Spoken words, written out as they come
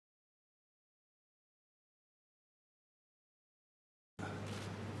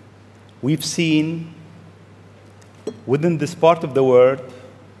we've seen within this part of the world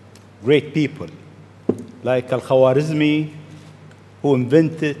great people like Al-Khwarizmi, who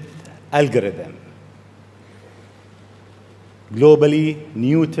invented algorithm. Globally,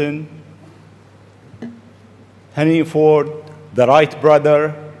 Newton, Henry Ford, the Wright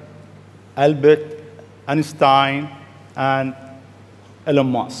brother, Albert Einstein, and Elon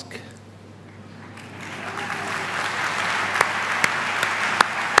Musk.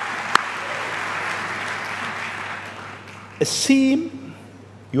 It seems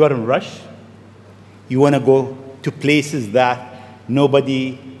you are in rush. You want to go to places that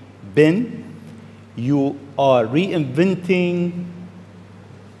nobody been. You are reinventing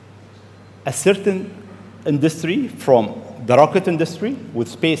a certain industry, from the rocket industry with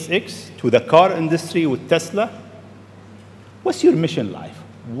SpaceX to the car industry with Tesla. What's your mission life?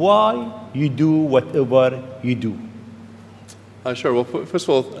 Why you do whatever you do? Sure. Well, first of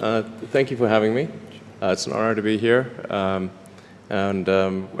all, thank you for having me. It's an honor to be here, and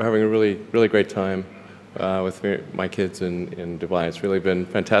we're having a really great time with my kids in Dubai. It's really been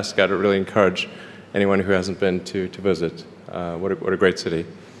fantastic. I'd really encourage anyone who hasn't been to visit. What a great city.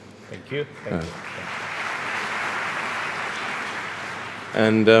 Thank you. Thank you.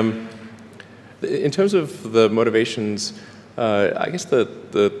 And in terms of the motivations, I guess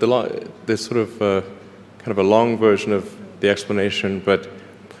the sort of kind of a long version of the explanation, but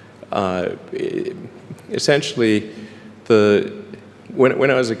essentially,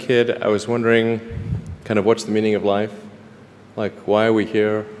 when I was a kid, I was wondering kind of what's the meaning of life, like why are we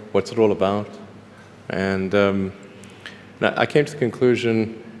here, what's it all about, and I came to the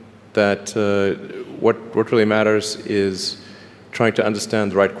conclusion that what really matters is trying to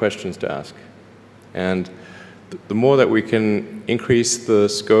understand the right questions to ask. And the more that we can increase the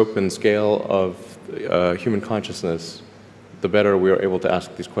scope and scale of human consciousness, the better we are able to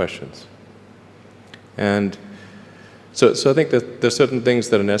ask these questions. And so I think that there's certain things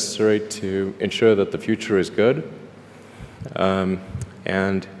that are necessary to ensure that the future is good.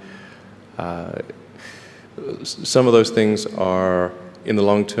 And some of those things are, in the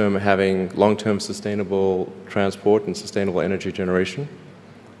long term, having long-term sustainable transport and sustainable energy generation,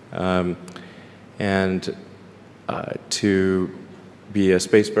 and to be a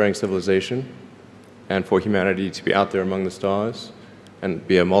spacefaring civilization, and for humanity to be out there among the stars and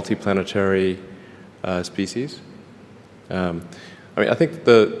be a multi-planetary species. I mean, I think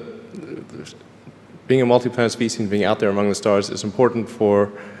being a multi-planet species and being out there among the stars is important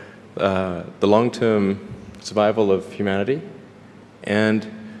for the long-term survival of humanity. And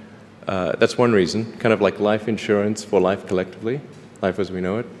that's one reason, kind of like life insurance for life collectively, life as we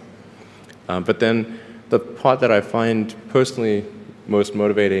know it. But then the part that I find personally most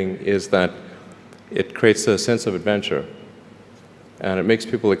motivating is that it creates a sense of adventure, and it makes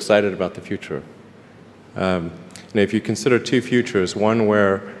people excited about the future. And if you consider two futures, one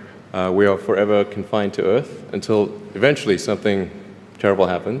where we are forever confined to Earth until eventually something terrible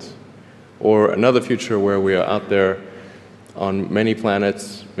happens, or another future where we are out there on many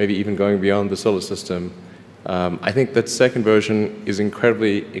planets, maybe even going beyond the solar system, I think that second version is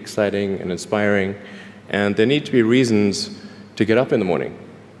incredibly exciting and inspiring, and there need to be reasons to get up in the morning.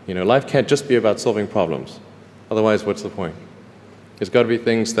 You know, life can't just be about solving problems. Otherwise, what's the point? There's got to be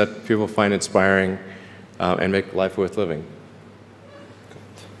things that people find inspiring and make life worth living.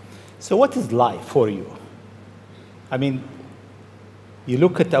 So what is life for you? I mean, you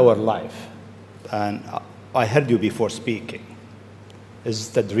look at our life, and I heard you before speaking. Is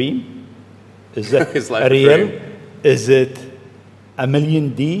it a dream? Is it real? Is it a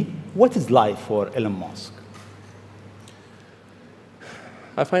million D? What is life for Elon Musk?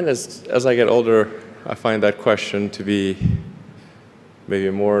 I find as I get older, I find that question to be maybe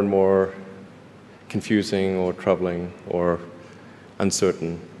more and more confusing or troubling or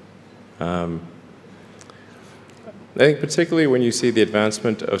uncertain. I think particularly when you see the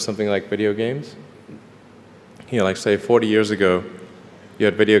advancement of something like video games, you know, like say 40 years ago, you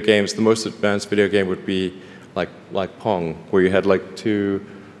had video games. The most advanced video game would be like Pong, where you had like two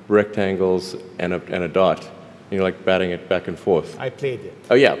rectangles and a dot, and you're like batting it back and forth. I played it.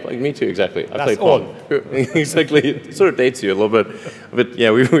 Oh yeah, like me too, exactly. I played Pong. Exactly. It sort of dates you a little bit, but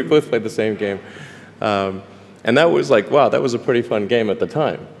yeah, we both played the same game, and that was like, wow, that was a pretty fun game at the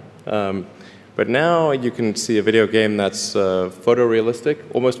time. But now you can see a video game that's photorealistic,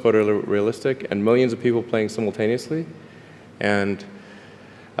 almost photorealistic, and millions of people playing simultaneously, and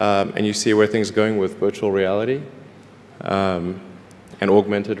you see where things are going with virtual reality and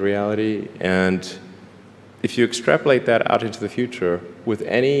augmented reality. And if you extrapolate that out into the future with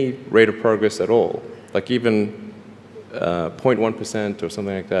any rate of progress at all, like even 0.1% or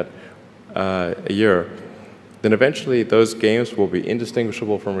something like that, a year, then eventually those games will be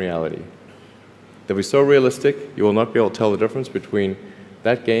indistinguishable from reality. They'll be so realistic, you will not be able to tell the difference between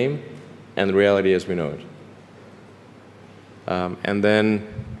that game and the reality as we know it. And then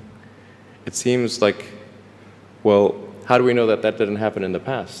it seems like, well, how do we know that that didn't happen in the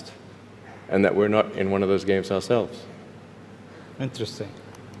past and that we're not in one of those games ourselves? Interesting.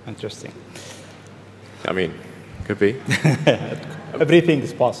 Interesting. I mean, could be. Everything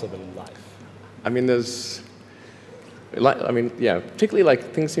is possible in life. I mean, yeah, particularly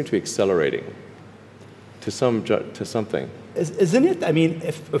like things seem to be accelerating to something. Isn't it? I mean,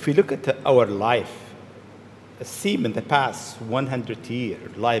 if we look at our life, it seems in the past 100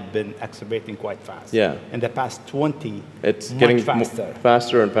 years, life been accelerating quite fast. Yeah. In the past 20, it's much getting faster.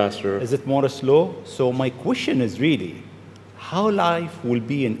 Faster and faster. Is it more slow? So my question is really, how life will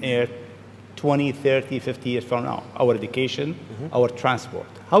be in Earth 20, 30, 50 years from now? Our education, our transport.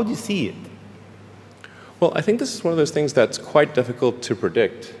 How do you see it? Well, I think this is one of those things that's quite difficult to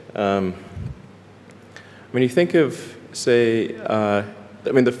predict. When you think of, say,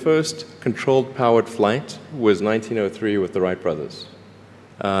 the first controlled powered flight was 1903 with the Wright brothers.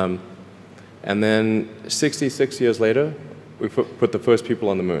 And then 66 years later, we put the first people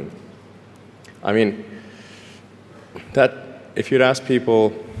on the moon. I mean, if you'd ask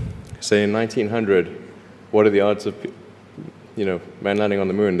people, say in 1900, what are the odds of, man landing on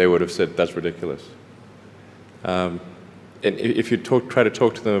the moon, they would have said, that's ridiculous. And if you try to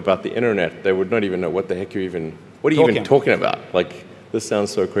talk to them about the internet, they would not even know what the heck what are you even talking about? Like, this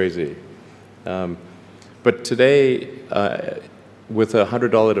sounds so crazy. But today, with a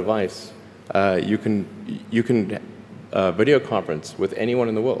 $100 device, you can video conference with anyone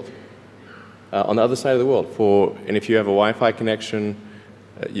in the world, on the other side of the world. And if you have a Wi-Fi connection,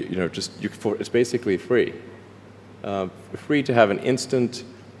 it's basically free. Free to have an instant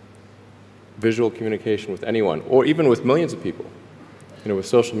visual communication with anyone, or even with millions of people. With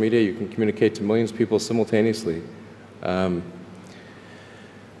social media, you can communicate to millions of people simultaneously. You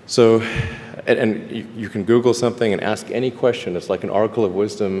can Google something and ask any question. It's like an oracle of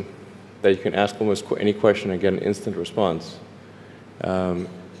wisdom that you can ask almost any question and get an instant response. It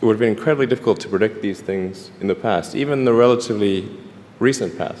would have been incredibly difficult to predict these things in the past, even the relatively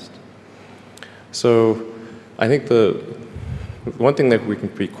recent past. So I think the one thing that we can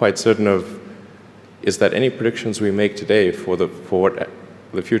be quite certain of is that any predictions we make today for what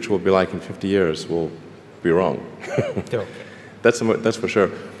the future will be like in 50 years will be wrong. That's for sure.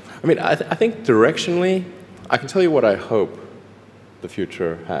 I mean, I think directionally, I can tell you what I hope the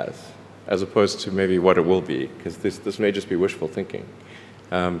future has, as opposed to maybe what it will be, because this may just be wishful thinking.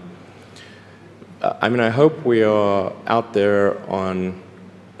 I hope we are out there on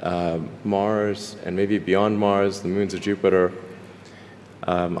Mars and maybe beyond Mars, the moons of Jupiter.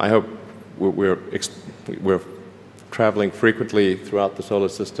 I hope we're traveling frequently throughout the solar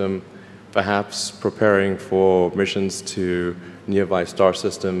system, perhaps preparing for missions to nearby star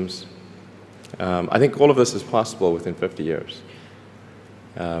systems. I think all of this is possible within 50 years.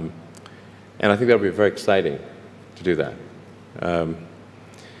 And I think that would be very exciting to do that.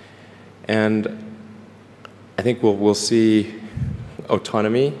 And I think we'll see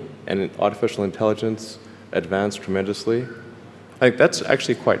autonomy and artificial intelligence advance tremendously. I think that's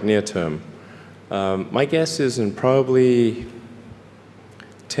actually quite near term. My guess is in probably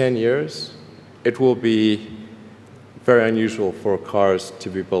 10 years, it will be very unusual for cars to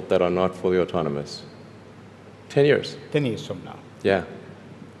be built that are not fully autonomous. 10 years. 10 years from now. Yeah.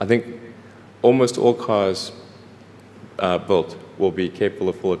 I think almost all cars built will be capable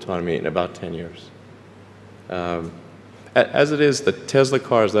of full autonomy in about 10 years. As it is, the Tesla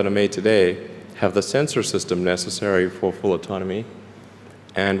cars that are made today have the sensor system necessary for full autonomy,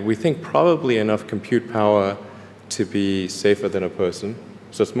 and we think probably enough compute power to be safer than a person.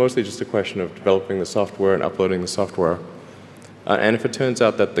 So it's mostly just a question of developing the software and uploading the software. And if it turns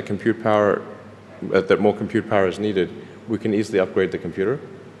out that the compute power, that more compute power is needed, we can easily upgrade the computer.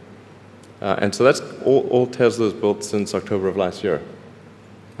 And so that's all Tesla's built since October of last year.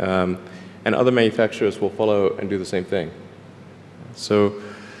 And other manufacturers will follow and do the same thing. So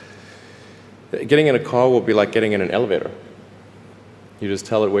getting in a car will be like getting in an elevator. You just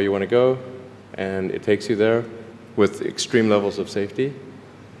tell it where you want to go, and it takes you there with extreme levels of safety.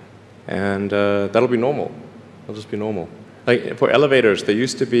 And that'll be normal. It'll just be normal. Like for elevators, there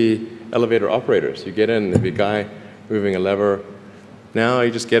used to be elevator operators. You get in, there'd be a guy moving a lever. Now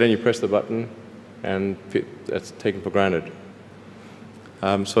you just get in, you press the button, and that's taken for granted.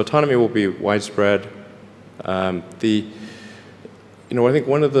 So autonomy will be widespread. I think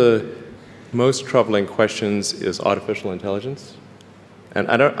one of the most troubling questions is artificial intelligence. And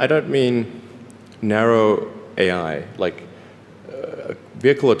I don't mean narrow AI, like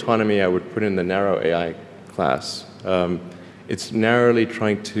vehicle autonomy I would put in the narrow AI class. It's narrowly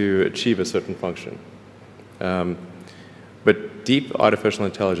trying to achieve a certain function. But deep artificial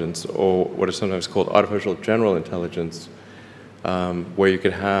intelligence, or what is sometimes called artificial general intelligence, where you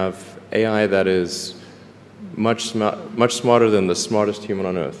could have AI that is much smarter than the smartest human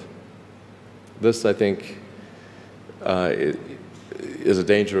on Earth. This, I think, is a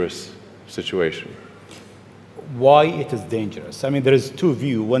dangerous situation. Why it is dangerous? I mean, there is two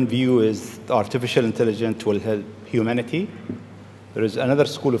views. One view is artificial intelligence will help humanity. There is another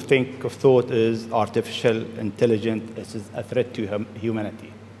school of thought is artificial intelligence is a threat to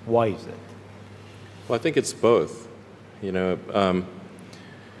humanity. Why is it? Well, I think it's both. You know,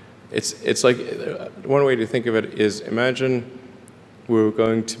 it's like one way to think of it is imagine we were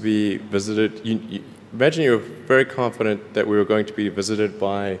going to be visited. Imagine you were very confident that we were going to be visited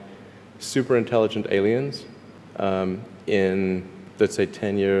by super intelligent aliens in, let's say,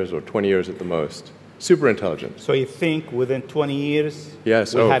 10 years or 20 years at the most. Super intelligent. So you think within 20 years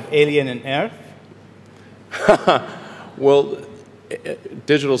yes, we'll have alien in Earth? Well,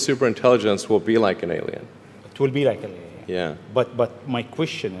 digital superintelligence will be like an alien. It will be like an alien. Yeah. But my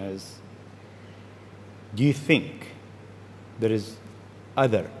question is, do you think there is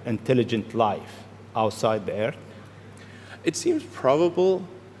other intelligent life outside the Earth? It seems probable,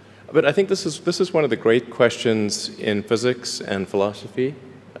 but I think this is one of the great questions in physics and philosophy,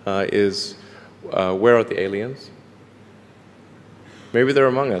 is where are the aliens? Maybe they're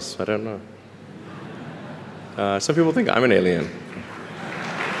among us, I don't know. Some people think I'm an alien.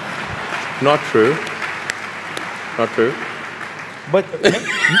 Not true. Not true. But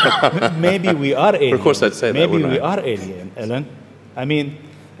maybe we are alien. Of course I'd say that, maybe we are alien, Ellen. I mean,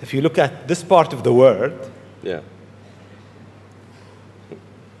 if you look at this part of the world, yeah,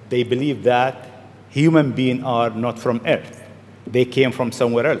 they believe that human beings are not from Earth. They came from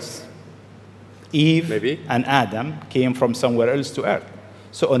somewhere else. Eve maybe. And Adam came from somewhere else to Earth.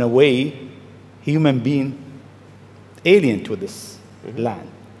 So in a way, human being alien to this land.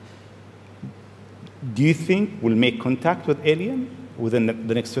 Do you think we'll make contact with alien within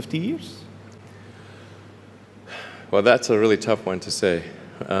the next 50 years? Well, that's a really tough one to say.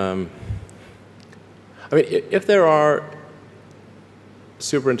 I mean, if there are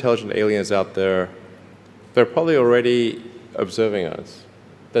super intelligent aliens out there, they're probably already observing us.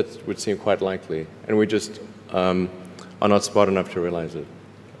 That would seem quite likely, and we just are not smart enough to realize it.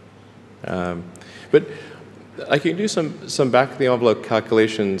 But I can do some back-of-the-envelope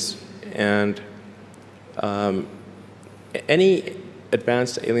calculations, and any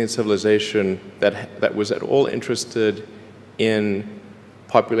advanced alien civilization that was at all interested in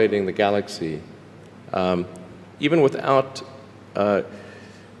populating the galaxy, even without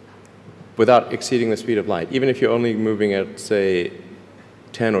exceeding the speed of light, even if you're only moving at, say,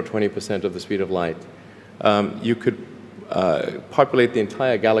 10 or 20% of the speed of light, you could populate the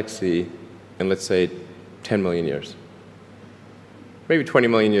entire galaxy in, let's say, 10 million years. Maybe 20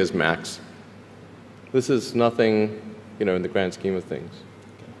 million years max. This is nothing, you know, in the grand scheme of things.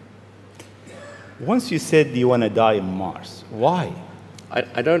 Once you said you want to die on Mars, why?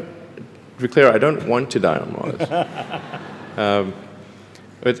 I don't, to be clear, I don't want to die on Mars.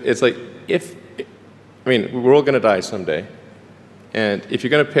 It's like, I mean, we're all going to die someday. And if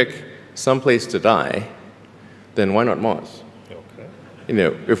you're going to pick some place to die, then why not Mars? Okay. You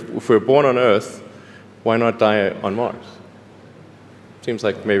know, if we're born on Earth, why not die on Mars? Seems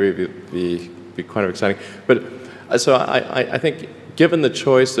like maybe it'd be kind of exciting. But so I think, given the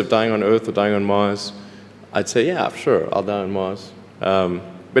choice of dying on Earth or dying on Mars, I'd say, yeah, sure, I'll die on Mars.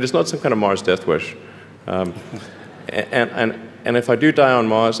 But it's not some kind of Mars death wish. And if I do die on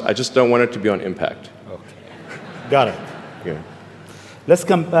Mars, I just don't want it to be on impact. Okay. Got it. Yeah. Let's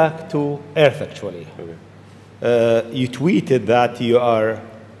come back to Earth, actually. Okay. You tweeted that you are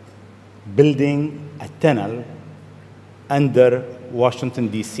building a tunnel under Washington,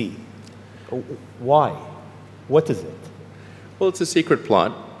 D.C. Why? What is it? Well, it's a secret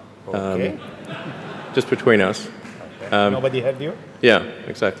plot. Okay. Just between us. Okay. Nobody heard you? Yeah,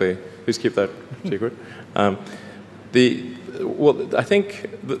 exactly. Please keep that secret. Well, I think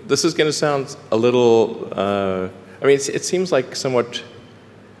this is going to sound a little, I mean, it seems like somewhat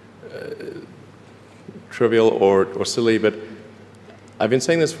trivial or silly, but I've been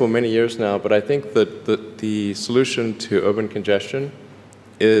saying this for many years now, but I think that the solution to urban congestion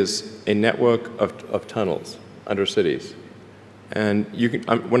is a network of tunnels under cities. And you can,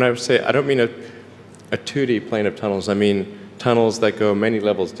 when I say, I don't mean a 2D plane of tunnels, I mean tunnels that go many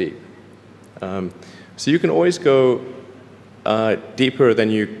levels deep. So you can always go deeper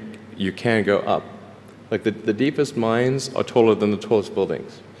than you can go up. Like the deepest mines are taller than the tallest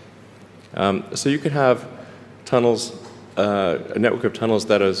buildings. So you could have tunnels, a network of tunnels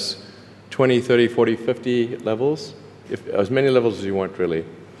that is 20, 30, 40, 50 levels, as many levels as you want, really.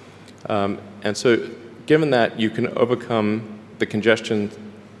 And so given that, you can overcome the congestion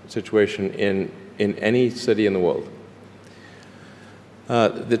situation in any city in the world.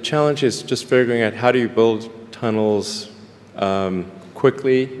 The challenge is just figuring out how do you build tunnels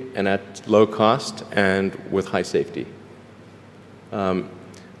quickly and at low cost and with high safety.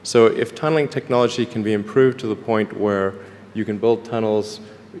 So if tunneling technology can be improved to the point where you can build tunnels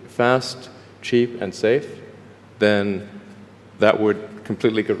fast, cheap, and safe, then that would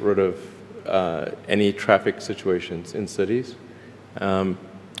completely get rid of any traffic situations in cities. And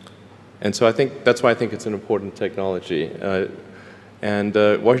so I think that's why I think it's an important technology.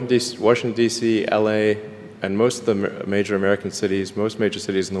 Washington, D.C., LA, and most of the major American cities, most major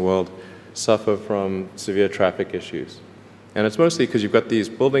cities in the world, suffer from severe traffic issues. And it's mostly because you've got these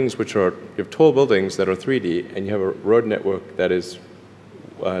buildings which are, you have tall buildings that are 3D, and you have a road network that is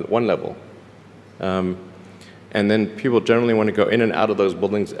one level. And then people generally want to go in and out of those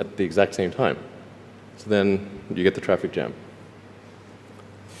buildings at the exact same time. So then you get the traffic jam.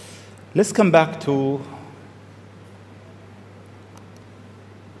 Let's come back to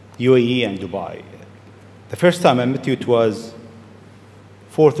UAE and Dubai. The first time I met you, it was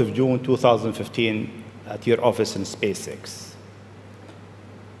 4th of June, 2015, at your office in SpaceX.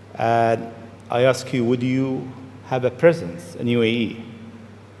 And I asked you, would you have a presence in UAE?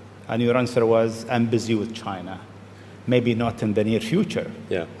 And your answer was, I'm busy with China. Maybe not in the near future.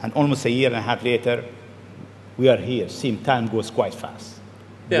 Yeah. And almost a year and a half later, we are here. Seems time goes quite fast.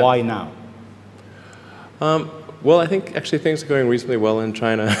 Yeah. Why now? Well, I think actually things are going reasonably well in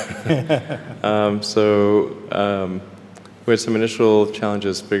China. We had some initial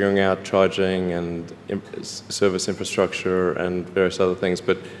challenges figuring out charging and service infrastructure and various other things,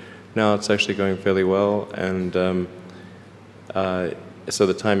 but now it's actually going fairly well, and so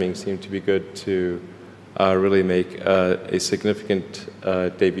the timing seemed to be good to really make a significant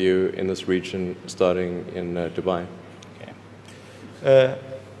debut in this region, starting in Dubai. Okay.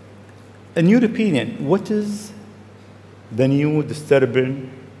 In your opinion, what is the new disturbing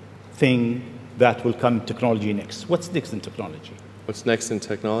thing that will come in technology next? What's next in technology? What's next in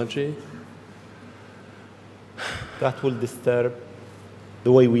technology? That will disturb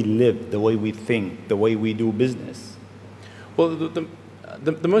the way we live, the way we think, the way we do business. Well,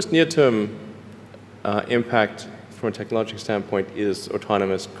 the most near-term impact from a technological standpoint is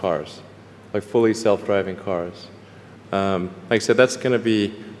autonomous cars, like fully self-driving cars. Like I said, that's going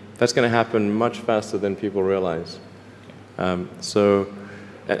to happen much faster than people realize. It's going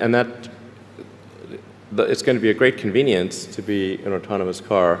to be a great convenience to be an autonomous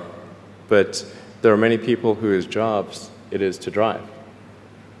car, but there are many people whose jobs it is to drive.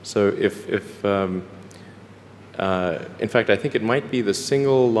 So in fact, I think it might be the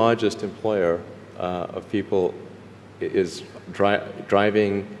single largest employer of people is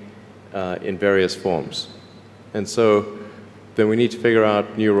driving in various forms. And so then we need to figure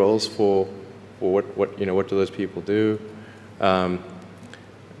out new roles for what do those people do.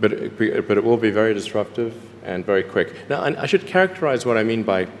 But it will be very disruptive and very quick. Now, I should characterize what I mean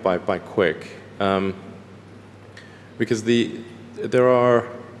by quick, because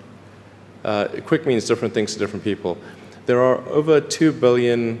quick means different things to different people. There are over 2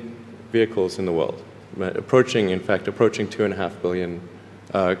 billion vehicles in the world, approaching 2.5 billion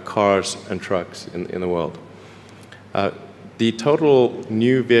cars and trucks in the world. The total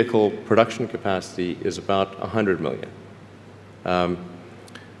new vehicle production capacity is about 100 million.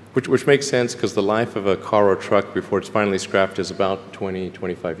 Which makes sense because the life of a car or truck before it's finally scrapped is about 20,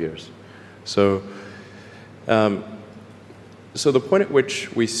 25 years. So, so the point at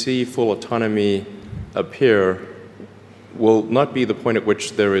which we see full autonomy appear will not be the point at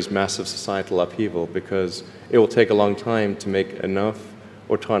which there is massive societal upheaval, because it will take a long time to make enough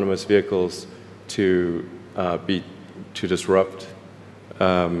autonomous vehicles to disrupt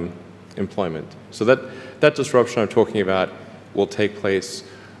employment. So that disruption I'm talking about will take place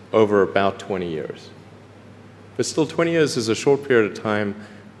over about 20 years. But still, 20 years is a short period of time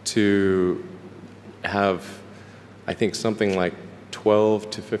to have, I think, something like 12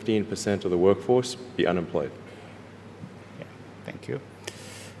 to 15% of the workforce be unemployed. Yeah, thank you.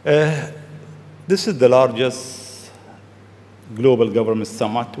 This is the largest global government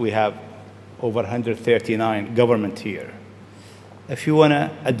summit. We have over 139 government here. If you want to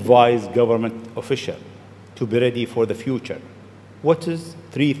advise government officials to be ready for the future, what is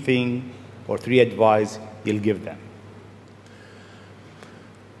 3 things or 3 advice you'll give them?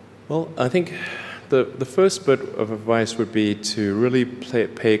 Well, I think the first bit of advice would be to really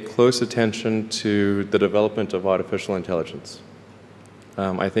pay close attention to the development of artificial intelligence.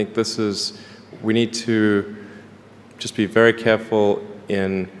 I think we need to just be very careful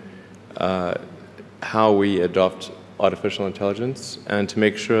in how we adopt artificial intelligence and to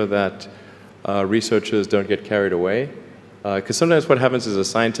make sure that researchers don't get carried away. Because sometimes what happens is a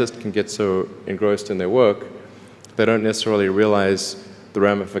scientist can get so engrossed in their work, they don't necessarily realize the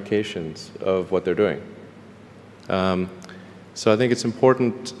ramifications of what they're doing. So I think it's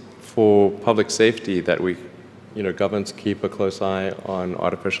important for public safety that governments keep a close eye on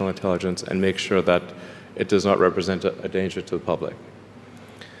artificial intelligence and make sure that it does not represent a danger to the public.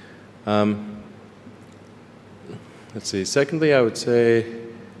 Let's see. Secondly, I would say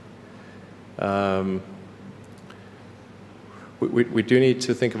we do need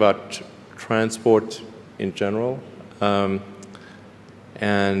to think about transport in general.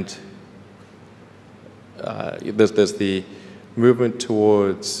 And there's the movement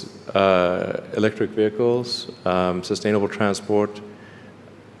towards electric vehicles, sustainable transport.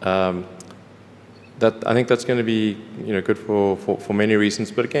 I think that's going to be good for many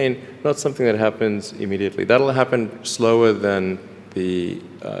reasons, but again, not something that happens immediately. That'll happen slower than the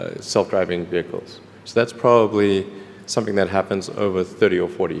self-driving vehicles. So that's probably something that happens over 30 or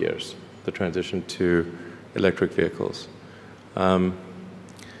 40 years, the transition to electric vehicles.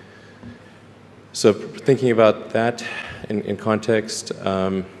 So thinking about that in context,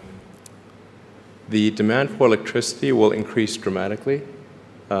 the demand for electricity will increase dramatically.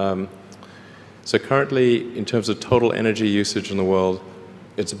 So currently, in terms of total energy usage in the world,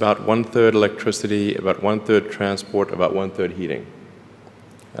 it's about 1/3 electricity, about 1/3 transport, about 1/3 heating.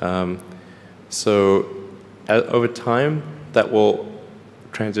 So over time, that will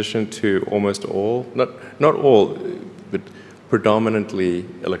transition to almost all, not all, but predominantly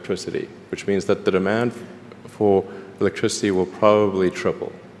electricity, which means that the demand for electricity will probably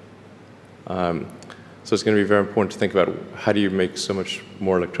triple. So it's going to be very important to think about how do you make so much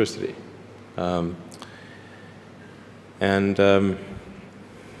more electricity.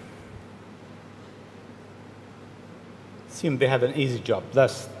 Seem they have an easy job.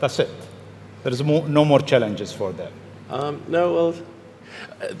 That's it. There's no more challenges for them. No, well,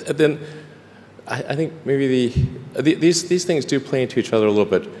 then I think maybe these things do play into each other a little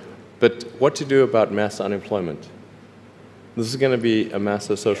bit. But what to do about mass unemployment? This is going to be a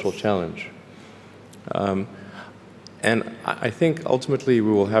massive social challenge. And I think ultimately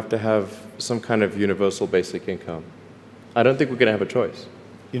we will have to have some kind of universal basic income. I don't think we're going to have a choice.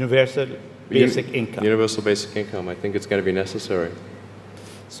 Universal basic income. Universal basic income. I think it's going to be necessary.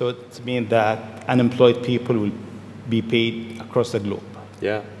 So it means that unemployed people will be paid across the globe.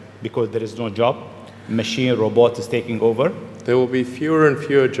 Yeah. Because there is no job, machine, robot is taking over. There will be fewer and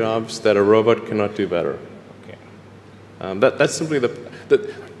fewer jobs that a robot cannot do better. Okay. That's simply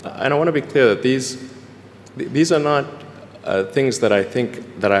and I want to be clear that these are not things that I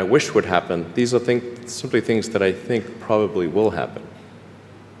think that I wish would happen. These are simply things that I think probably will happen.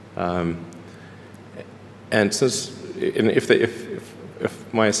 And if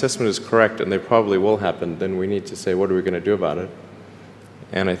my assessment is correct and they probably will happen, then we need to say, what are we going to do about it?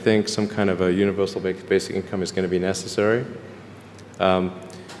 And I think some kind of a universal basic income is going to be necessary. Now,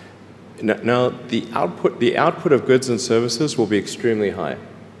 the output of goods and services will be extremely high.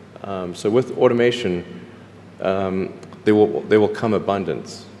 So with automation, there will come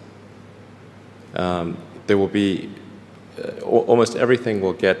abundance. There will be almost everything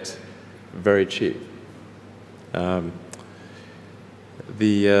will get very cheap.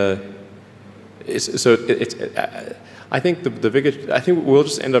 I think I think we'll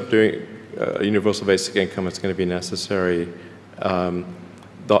just end up doing a universal basic income. It's going to be necessary.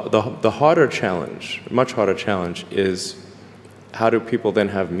 The harder challenge, much harder challenge, is how do people then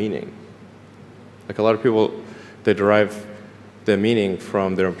have meaning? Like a lot of people, they derive their meaning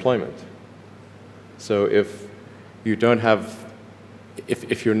from their employment. So if you don't have,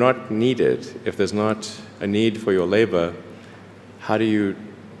 if you're not needed, if there's not a need for your labor, how do you?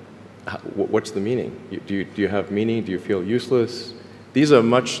 What's the meaning? Do you have meaning? Do you feel useless?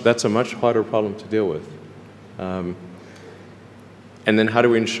 That's a much harder problem to deal with. And then how do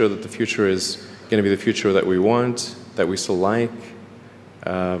we ensure that the future is going to be the future that we want, that we still like?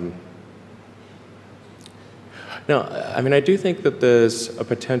 No, I mean, I do think that there's a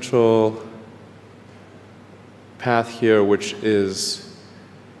potential path here which is,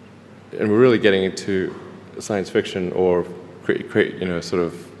 and we're really getting into science fiction or sort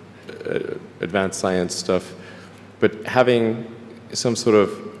of advanced science stuff, but having some sort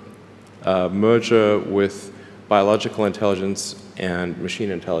of merger with biological intelligence and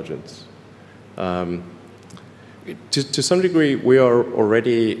machine intelligence. To some degree, we are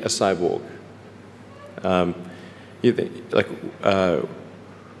already a cyborg. You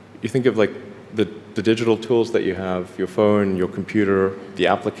think of like the digital tools that you have, your phone, your computer, the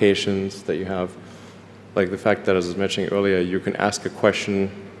applications that you have, like the fact that, as I was mentioning earlier, you can ask a question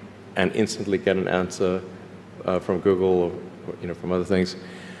and instantly get an answer from Google or from other things.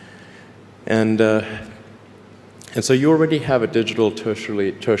 And so you already have a digital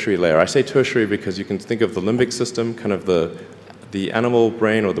tertiary layer. I say tertiary because you can think of the limbic system, kind of the animal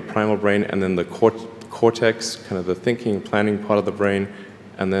brain or the primal brain, and then the cortex, kind of the thinking, planning part of the brain,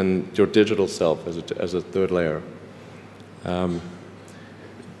 and then your digital self as a third layer.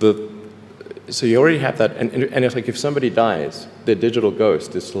 So you already have that, and it's like if somebody dies, their digital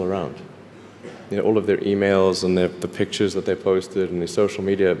ghost is still around. All of their emails and the pictures that they posted and their social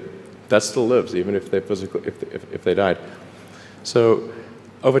media, that still lives, even if if they died. So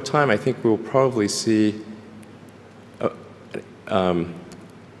over time, I think we'll probably see a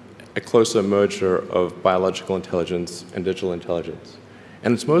closer merger of biological intelligence and digital intelligence.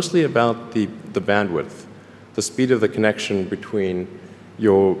 And it's mostly about the bandwidth, the speed of the connection between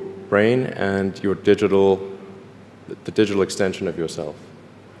your brain and your the digital extension of yourself.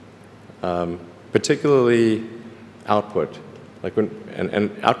 Particularly output.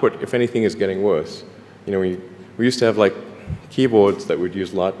 And output, if anything, is getting worse. We used to have like keyboards that we'd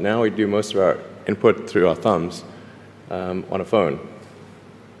use a lot. Now we do most of our input through our thumbs on a phone.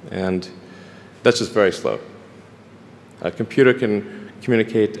 And that's just very slow. A computer can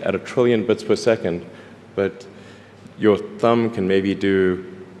communicate at 1 trillion bits per second, but your thumb can maybe do,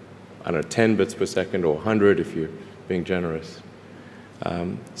 I don't know, 10 bits per second or 100 if you're being generous.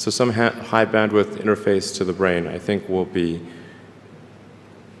 So some high bandwidth interface to the brain, I think, will be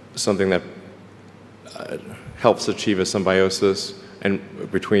something that helps achieve a symbiosis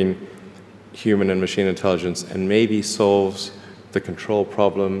between human and machine intelligence, and maybe solves the control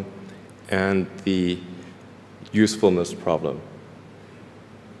problem and the usefulness problem.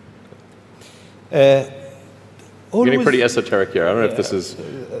 Getting pretty esoteric here. I don't know if this is...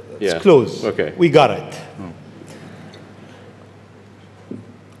 It's close. Okay. We got it.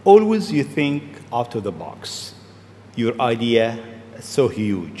 Always you think out of the box. Your idea is so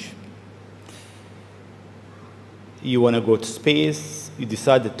huge. You want to go to space. You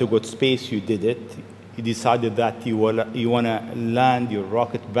decided to go to space. You did it. You decided that you want to land your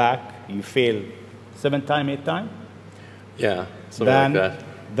rocket back. You failed 7 times, 8 times? Yeah, something like that.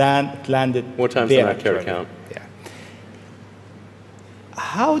 Then it landed more times than I care to count. Yeah.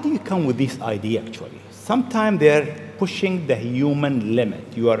 How do you come with this idea, actually? Sometimes they're pushing the human limit.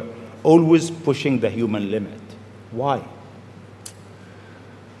 You are always pushing the human limit. Why?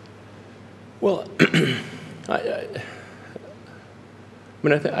 Well, I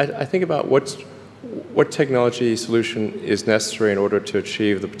think about what technology solution is necessary in order to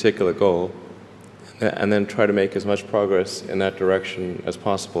achieve the particular goal, and then try to make as much progress in that direction as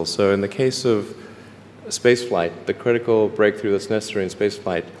possible. So in the case of spaceflight, the critical breakthrough that's necessary in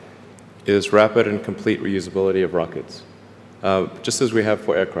spaceflight is rapid and complete reusability of rockets, just as we have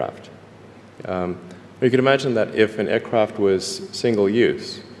for aircraft. You can imagine that if an aircraft was single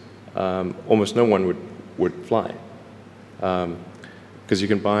use, almost no one would fly. Because you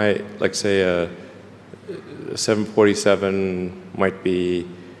can buy, like, say, a 747 might be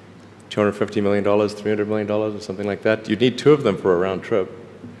 $250 million, $300 million, or something like that. You'd need 2 of them for a round trip.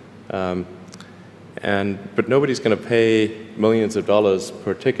 But nobody's going to pay millions of dollars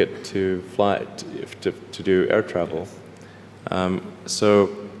per ticket to fly, to do air travel.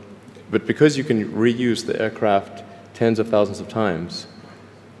 But because you can reuse the aircraft tens of thousands of times,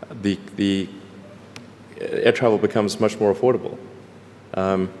 the air travel becomes much more affordable.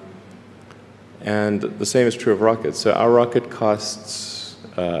 And the same is true of rockets. So our rocket costs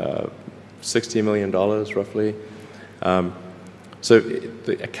 $60 million, roughly. So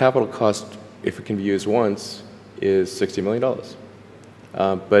the capital cost, if it can be used once, is $60 million.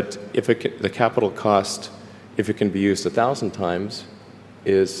 But if the capital cost, if it can be used 1,000 times,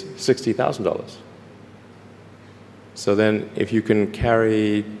 is $60,000. So then if you can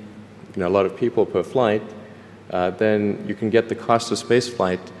carry a lot of people per flight, then you can get the cost of space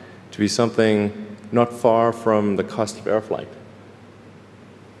flight to be something not far from the cost of air flight.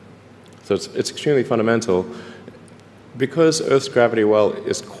 So it's extremely fundamental. Because Earth's gravity well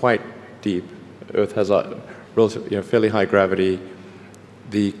is quite deep, Earth has a relatively, fairly high gravity,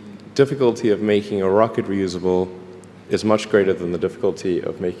 the difficulty of making a rocket reusable is much greater than the difficulty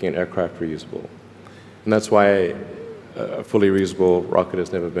of making an aircraft reusable. And that's why a fully reusable rocket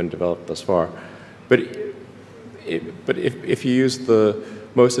has never been developed thus far. But but if you use the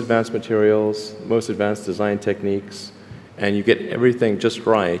most advanced materials, most advanced design techniques, and you get everything just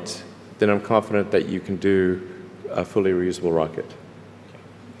right, then I'm confident that you can do a fully reusable rocket.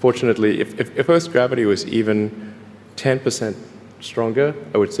 Fortunately, if Earth's gravity was even 10% stronger,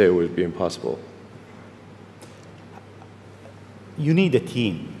 I would say it would be impossible. You need a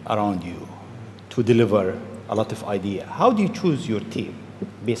team around you to deliver a lot of ideas. How do you choose your team?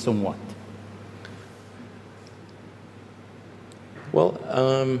 Based on what?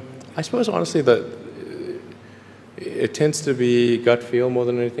 Well, I suppose honestly that it tends to be gut feel more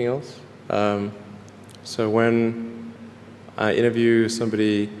than anything else. So when I interview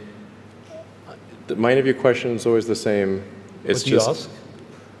somebody, my interview question is always the same. What do you ask?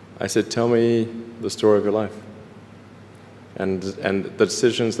 I said, tell me the story of your life and the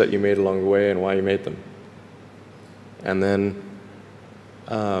decisions that you made along the way and why you made them. And then,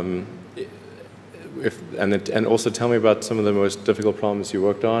 and also tell me about some of the most difficult problems you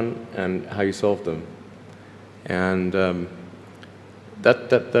worked on and how you solved them. And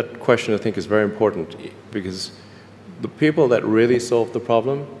that question, I think, is very important because the people that really solved the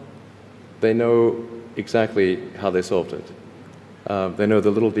problem, they know exactly how they solved it. They know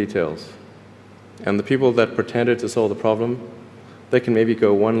the little details. And the people that pretended to solve the problem, they can maybe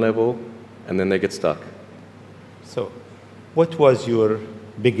go one level and then they get stuck. So, what was your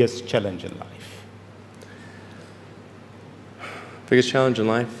biggest challenge in life? Biggest challenge in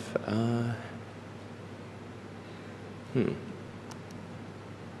life?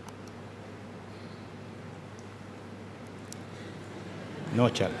 No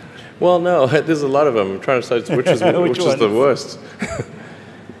challenge. Well, no, there's a lot of them. I'm trying to decide which is, which is the worst.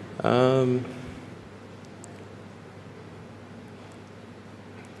 I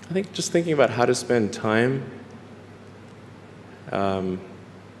think just thinking about how to spend time.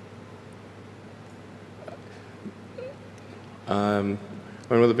 One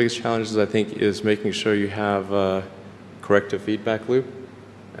of the biggest challenges, I think, is making sure you have a corrective feedback loop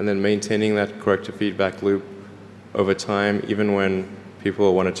and then maintaining that corrective feedback loop over time, even when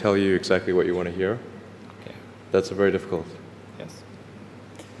people want to tell you exactly what you want to hear. Okay. That's very difficult. Yes.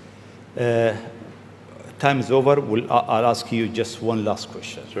 Time is over. I'll ask you just one last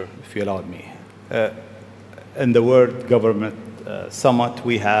question, sure, if you allow me. In the World Government Summit,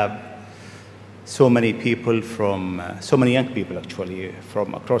 we have so many people from, so many young people actually,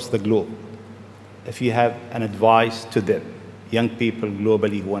 from across the globe. If you have an advice to them, young people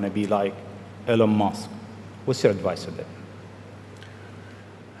globally who want to be like Elon Musk, what's your advice to them?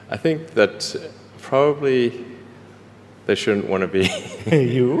 I think that probably they shouldn't want to be.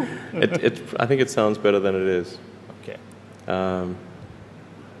 You? I think it sounds better than it is. Okay.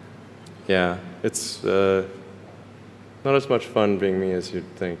 Yeah, it's not as much fun being me as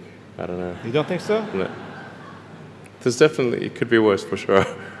you'd think. I don't know. You don't think so? No. There's definitely, it could be worse for sure,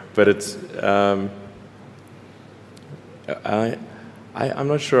 but it's, I'm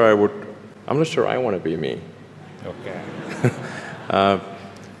not sure I'm not sure I want to be me. Okay.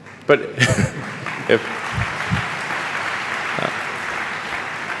 But if,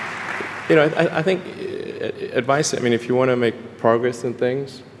 you know, I think advice, I mean, if you want to make progress in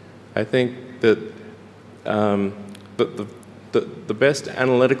things, I think that the best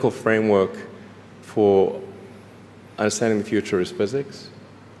analytical framework for understanding the future is physics.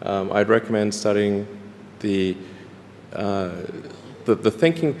 I'd recommend studying the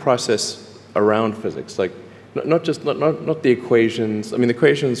thinking process around physics, like not the equations. I mean, the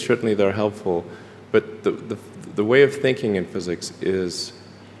equations certainly they're helpful, but the way of thinking in physics is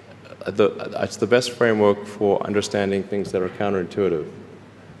it's the best framework for understanding things that are counterintuitive.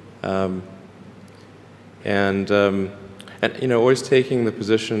 And you know, always taking the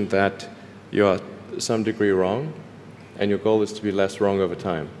position that you're to some degree wrong, and your goal is to be less wrong over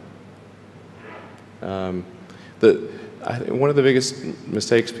time. I think one of the biggest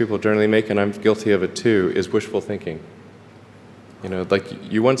mistakes people generally make, and I'm guilty of it too, is wishful thinking. You know,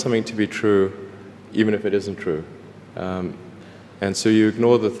 like you want something to be true, even if it isn't true, and so you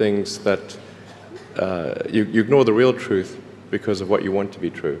ignore the things that you ignore the real truth because of what you want to be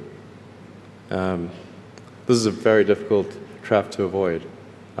true. This is a very difficult trap to avoid,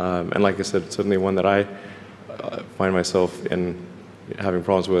 and like I said, it's certainly one that I find myself in having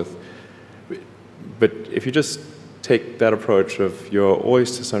problems with. But if you just take that approach of you're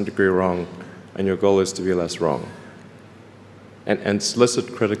always to some degree wrong, and your goal is to be less wrong, and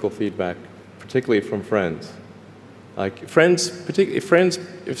solicit critical feedback, particularly from friends. Like friends, particularly friends,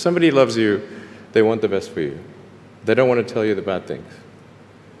 if somebody loves you, they want the best for you. They don't want to tell you the bad things.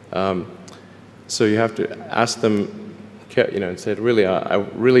 So you have to ask them, you know, and say, really, I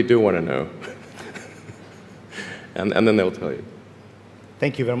really do want to know. and then they'll tell you.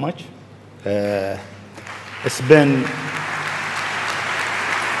 Thank you very much. It's been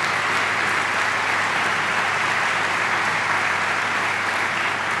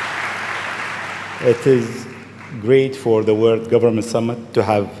it is great for the World Government Summit to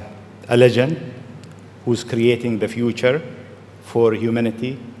have a legend who's creating the future for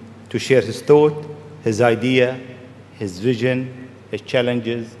humanity to share his thought, his idea, his vision, his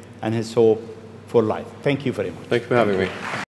challenges, and his hope for life. Thank you very much. Thank you for having me.